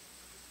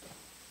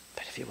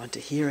 But if you want to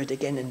hear it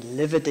again and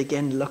live it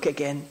again, look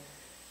again,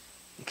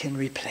 you can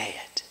replay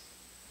it.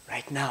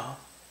 Right now,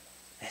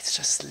 let's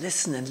just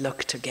listen and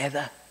look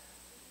together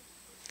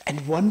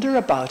and wonder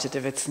about it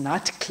if it's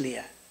not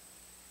clear.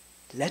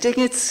 Letting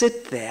it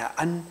sit there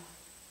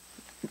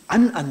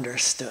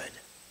ununderstood.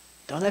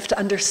 Don't have to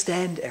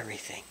understand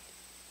everything.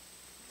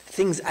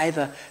 Things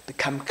either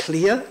become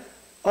clear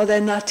or they're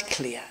not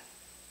clear.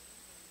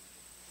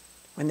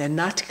 When they're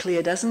not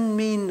clear, doesn't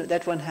mean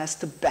that one has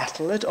to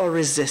battle it or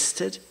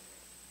resist it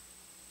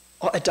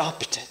or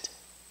adopt it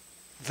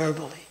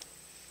verbally.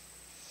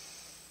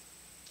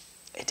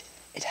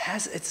 It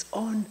has its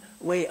own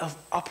way of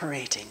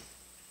operating.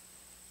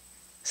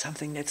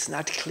 Something that's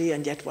not clear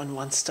and yet one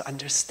wants to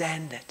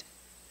understand it.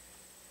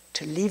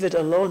 To leave it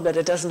alone, but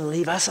it doesn't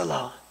leave us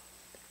alone.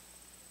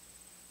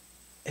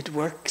 It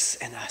works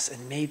in us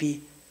and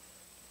maybe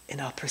in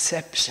our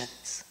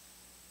perceptions.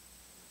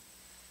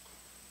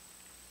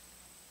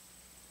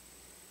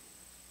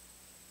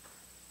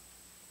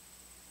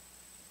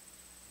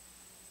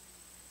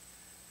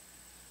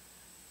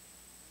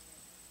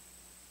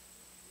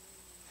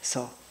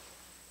 So,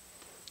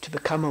 to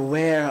become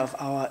aware of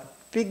our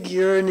big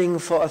yearning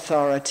for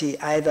authority,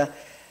 either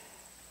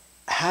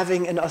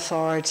having an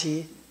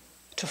authority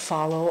to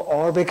follow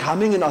or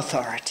becoming an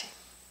authority.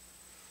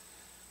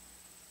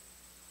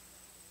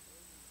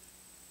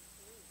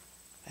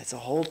 That's a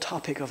whole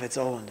topic of its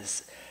own,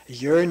 this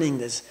yearning,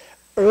 this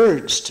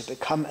urge to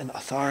become an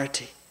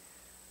authority.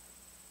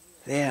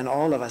 There in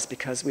all of us,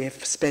 because we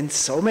have spent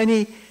so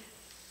many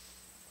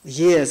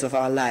years of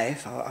our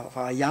life, of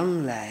our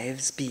young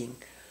lives, being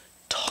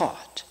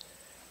taught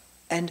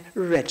and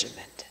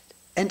regimented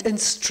and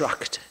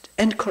instructed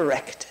and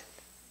corrected.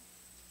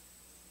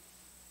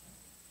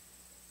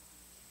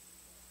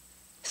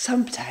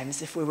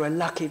 Sometimes, if we were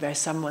lucky, by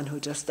someone who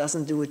just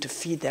doesn't do it to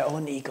feed their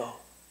own ego.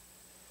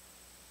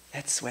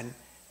 That's when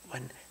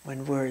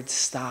words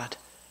start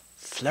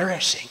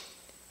flourishing.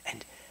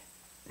 And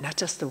not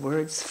just the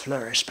words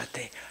flourish, but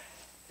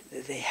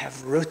they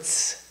have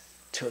roots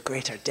to a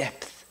greater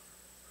depth.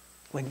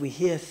 When we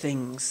hear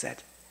things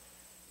that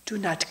do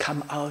not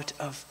come out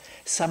of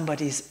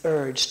somebody's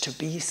urge to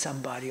be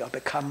somebody or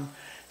become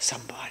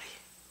somebody.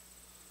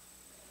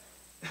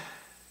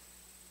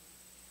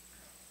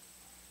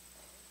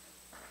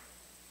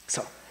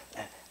 So,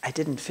 I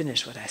didn't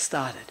finish what I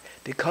started.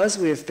 Because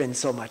we have been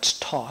so much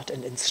taught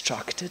and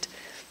instructed,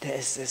 there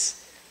is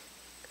this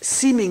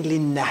seemingly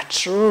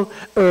natural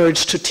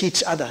urge to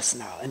teach others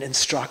now and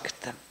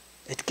instruct them.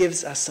 It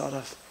gives us sort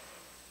of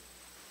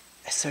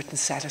a certain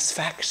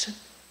satisfaction.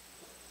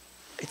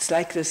 It's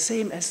like the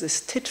same as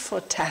this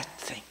tit-for-tat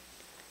thing.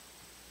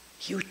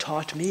 You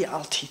taught me,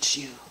 I'll teach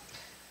you.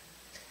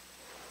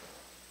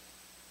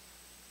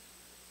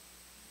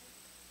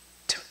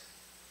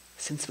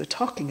 Since we're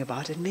talking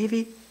about it,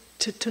 maybe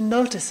to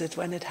notice it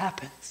when it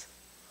happens.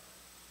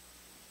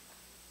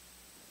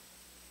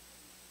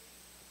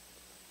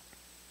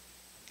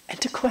 And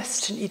to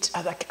question each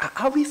other.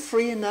 Are we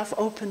free enough,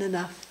 open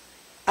enough,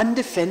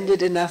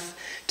 undefended enough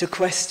to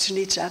question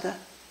each other?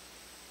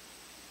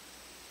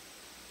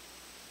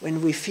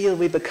 When we feel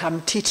we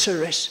become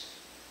teacherish,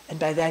 and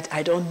by that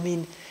I don't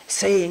mean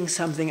saying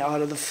something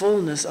out of the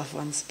fullness of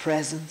one's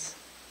presence,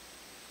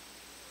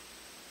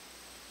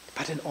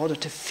 but in order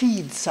to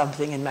feed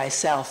something in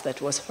myself that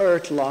was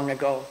hurt long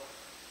ago.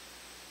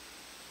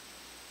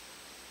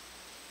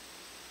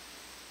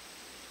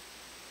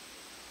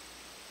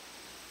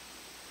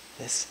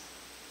 This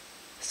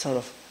sort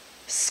of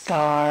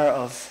scar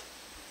of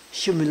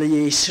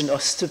humiliation or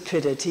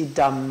stupidity,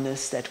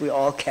 dumbness that we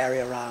all carry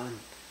around.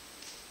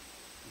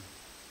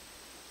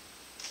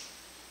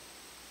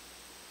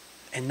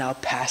 And now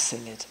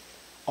passing it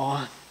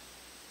on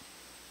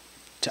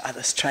to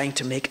others, trying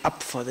to make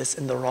up for this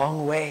in the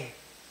wrong way.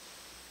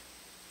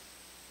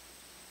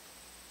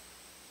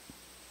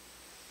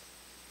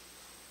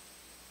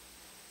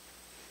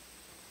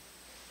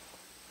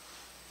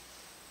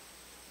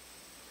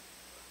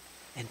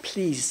 And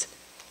please,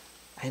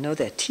 I know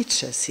there are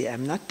teachers here.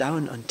 I'm not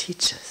down on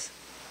teachers.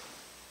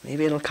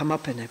 Maybe it'll come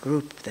up in a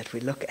group that we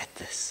look at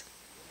this.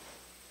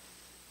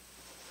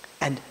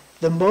 And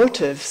the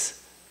motives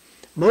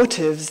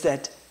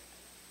that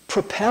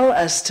propel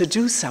us to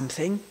do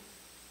something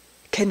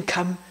can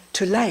come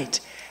to light.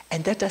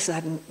 And that does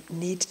not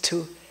need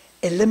to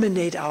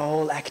eliminate our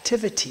whole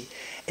activity.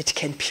 It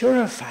can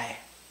purify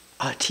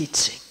our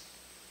teaching.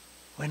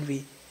 When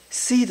we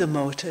see the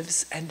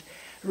motives and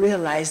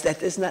realize that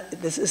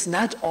this is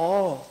not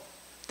all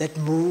that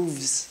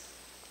moves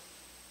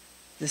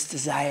this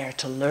desire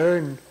to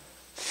learn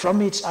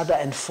from each other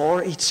and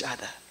for each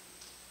other.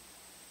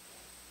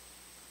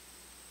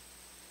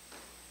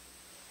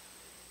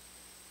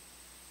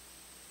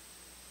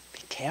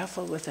 Be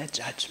careful with that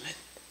judgment.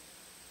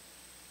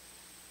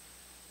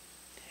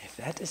 If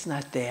that is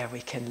not there,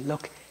 we can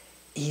look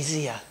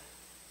easier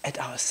at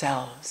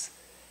ourselves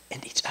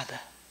and each other.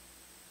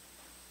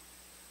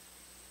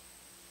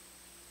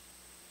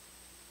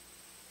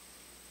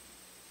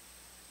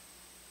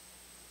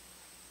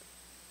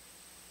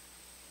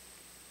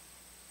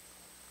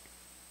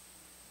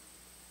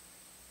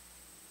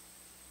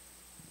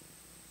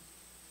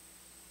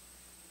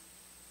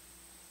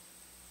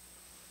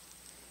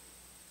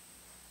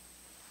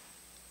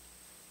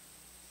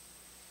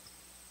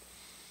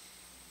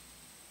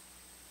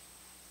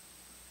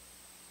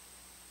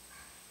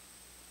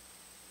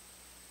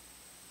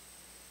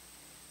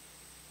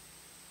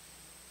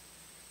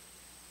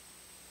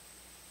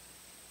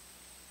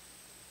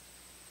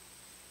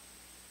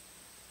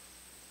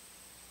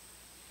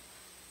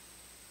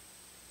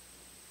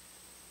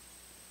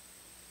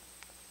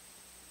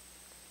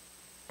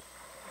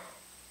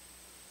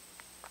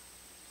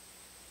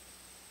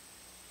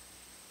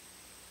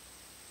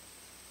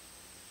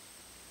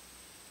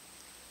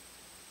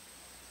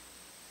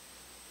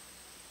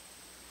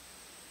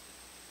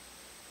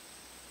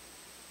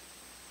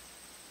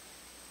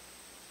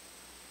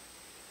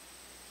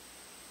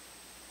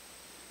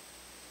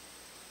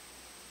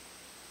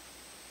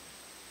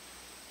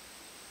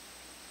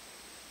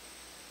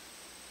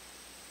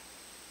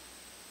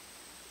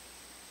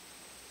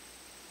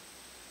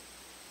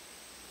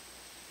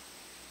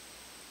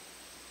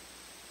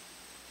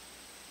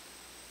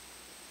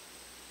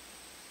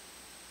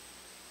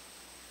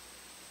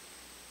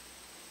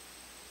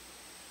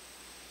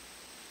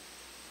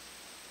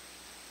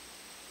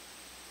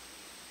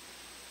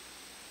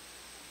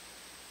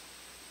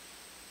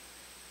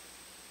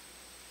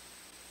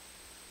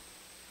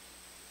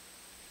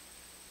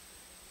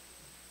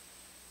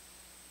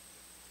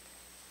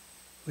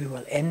 We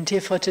will end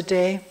here for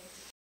today.